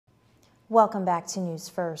Welcome back to News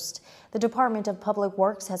First. The Department of Public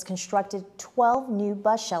Works has constructed 12 new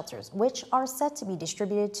bus shelters, which are set to be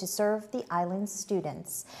distributed to serve the island's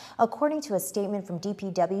students. According to a statement from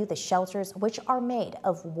DPW, the shelters, which are made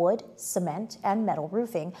of wood, cement, and metal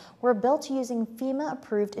roofing, were built using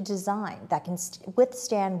FEMA-approved design that can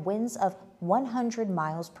withstand winds of 100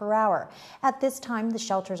 miles per hour. At this time, the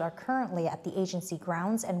shelters are currently at the agency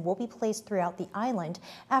grounds and will be placed throughout the island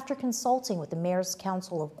after consulting with the Mayor's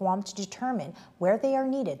Council of Guam to determine where they are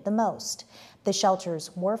needed the most. The shelters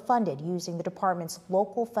were funded using the department's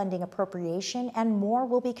local funding appropriation, and more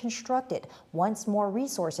will be constructed once more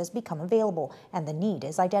resources become available and the need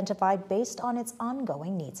is identified based on its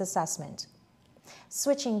ongoing needs assessment.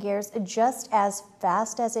 Switching gears, just as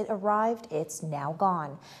fast as it arrived, it's now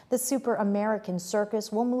gone. The Super American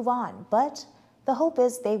Circus will move on, but the hope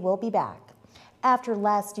is they will be back. After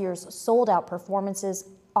last year's sold-out performances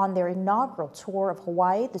on their inaugural tour of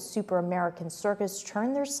Hawaii, the Super American Circus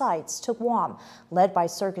turned their sights to Guam. Led by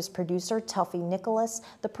circus producer Tuffy Nicholas,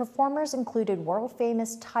 the performers included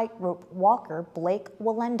world-famous tightrope walker Blake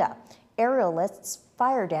Wallenda, aerialists,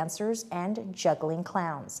 fire dancers, and juggling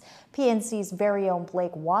clowns. PNC's very own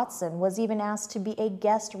Blake Watson was even asked to be a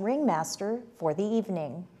guest ringmaster for the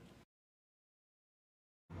evening.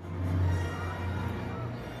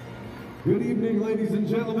 Good evening, ladies and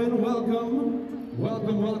gentlemen. Welcome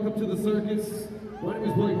to the circus. My name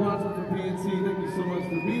is Blake Watson from PNC. Thank you so much for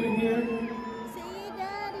being here. See you,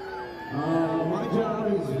 Daddy. My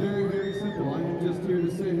job is very simple. I am just here to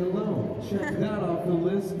say hello. Check that off the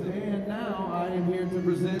list. And now I am here to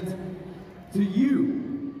present to you,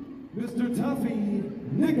 Mr.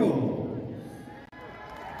 Tuffy Nichols.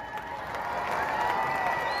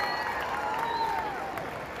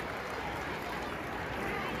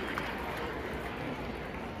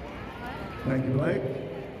 Thank you, Blake.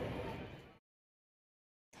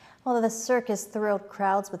 Well, the circus thrilled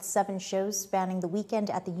crowds with 7 shows spanning the weekend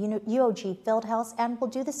at the UOG Fieldhouse and will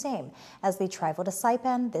do the same as they travel to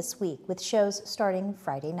Saipan this week, with shows starting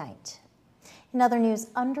Friday night. In other news,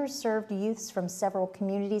 underserved youths from several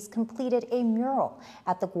communities completed a mural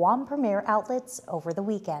at the Guam Premier Outlets over the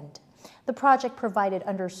weekend. The project provided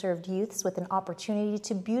underserved youths with an opportunity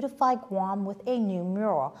to beautify Guam with a new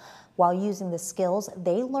mural, while using the skills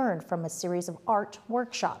they learned from a series of art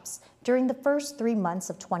workshops. During the first 3 months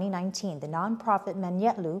of 2019, the nonprofit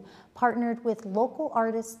Manyetlu partnered with local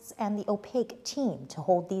artists and the Opaque team to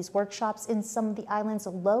hold these workshops in some of the island's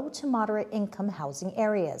low to moderate income housing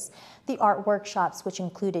areas. The art workshops, which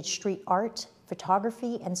included street art,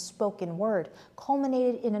 photography, and spoken word,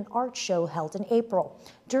 culminated in an art show held in April.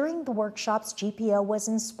 During the workshops, GPO was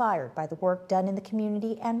inspired by the work done in the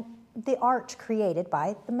community and the art created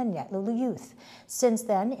by the Manyetlu youth. Since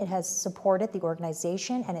then, it has supported the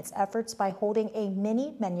organization and its efforts by holding a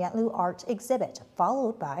mini Manyetlu art exhibit,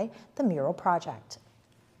 followed by the mural project.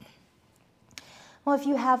 Well, if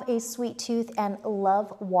you have a sweet tooth and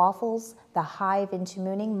love waffles, the Hive in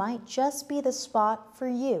Tamuning might just be the spot for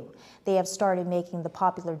you. They have started making the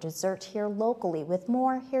popular dessert here locally. With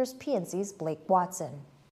more, here's PNC's Blake Watson.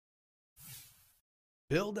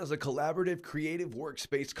 Billed as a collaborative, creative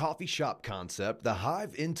workspace coffee shop concept, the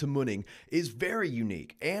Hive in Tamuning is very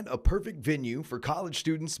unique and a perfect venue for college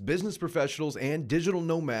students, business professionals, and digital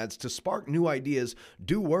nomads to spark new ideas,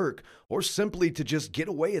 do work, or simply to just get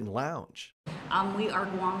away and lounge. We are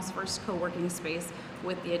Guam's first co-working space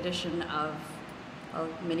with the addition of a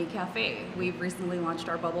mini cafe. We've recently launched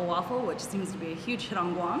our Bubble Waffle, which seems to be a huge hit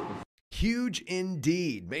on Guam. Huge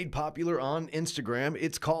indeed. Made popular on Instagram,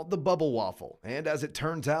 it's called the Bubble Waffle. And as it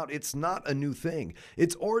turns out, it's not a new thing.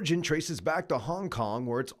 Its origin traces back to Hong Kong,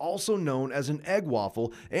 where it's also known as an egg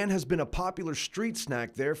waffle and has been a popular street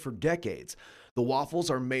snack there for decades. The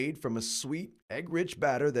waffles are made from a sweet, egg-rich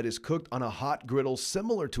batter that is cooked on a hot griddle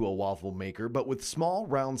similar to a waffle maker, but with small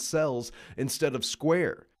round cells instead of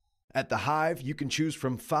square. At the Hive, you can choose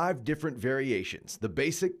from 5 different variations: the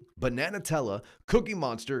basic, Bananatella, Cookie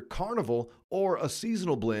Monster, Carnival, or a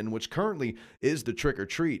seasonal blend, which currently is the Trick or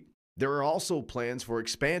Treat. There are also plans for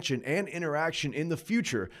expansion and interaction in the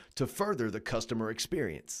future to further the customer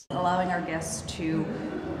experience. Allowing our guests to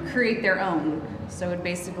create their own. So it would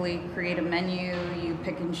basically create a menu, you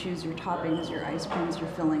pick and choose your toppings, your ice creams, your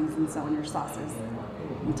fillings, and so on, your sauces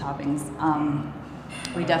and toppings.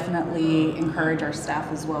 We definitely encourage our staff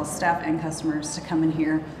as well, staff and customers, to come in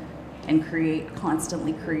here and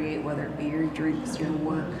constantly create, whether it be your drinks, your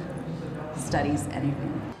work, studies,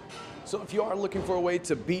 anything. So if you are looking for a way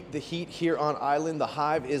to beat the heat here on island, the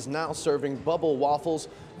Hive is now serving bubble waffles,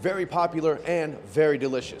 very popular and very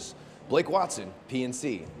delicious. Blake Watson,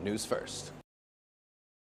 PNC News First.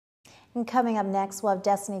 And coming up next, we'll have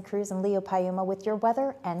Destiny Cruz and Leo Payuma with your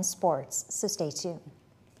weather and sports, so stay tuned.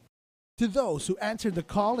 To those who answered the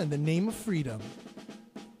call in the name of freedom,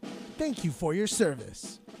 thank you for your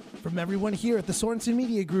service. From everyone here at the Sorensen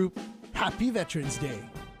Media Group, Happy Veterans Day.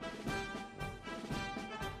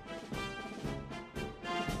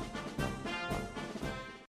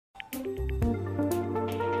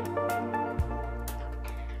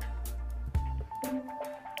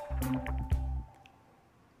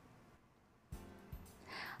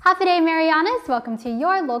 Happy day, Marianas. Welcome to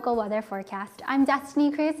your local weather forecast. I'm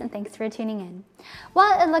Destiny Cruz, and thanks for tuning in.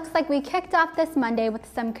 Well, it looks like we kicked off this Monday with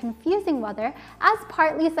some confusing weather, as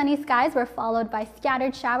partly sunny skies were followed by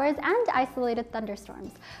scattered showers and isolated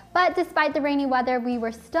thunderstorms. But despite the rainy weather, we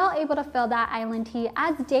were still able to feel that island heat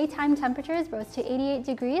as daytime temperatures rose to 88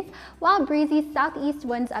 degrees, while breezy southeast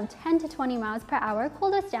winds of 10 to 20 miles per hour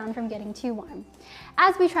cooled us down from getting too warm.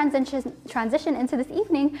 As we transition into this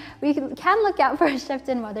evening, we can look out for a shift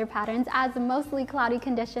in weather patterns as mostly cloudy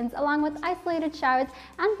conditions along with isolated showers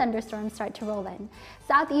and thunderstorms start to roll in.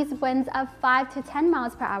 Southeast winds of 5 to 10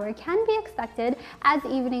 miles per hour can be expected as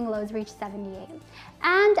evening lows reach 78.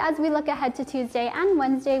 And as we look ahead to Tuesday and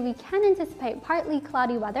Wednesday, we can anticipate partly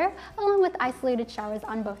cloudy weather along with isolated showers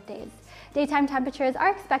on both days. Daytime temperatures are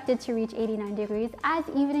expected to reach 89 degrees as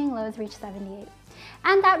evening lows reach 78.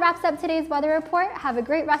 And that wraps up today's weather report. Have a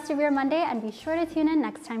great rest of your Monday and be sure to tune in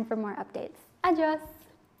next time for more updates. Adios!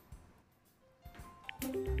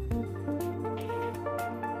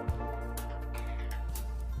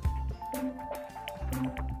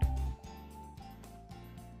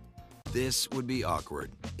 This would be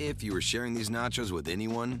awkward if you were sharing these nachos with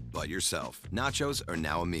anyone but yourself. Nachos are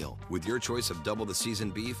now a meal with your choice of double the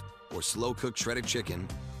seasoned beef or slow-cooked shredded chicken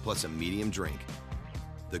plus a medium drink.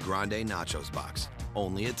 The Grande Nachos Box,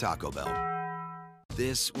 only at Taco Bell.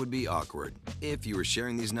 This would be awkward if you were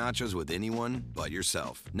sharing these nachos with anyone but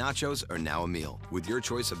yourself. Nachos are now a meal with your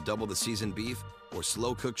choice of double the seasoned beef or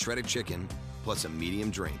slow-cooked shredded chicken plus a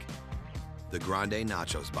medium drink. The Grande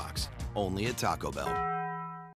Nachos Box, only at Taco Bell.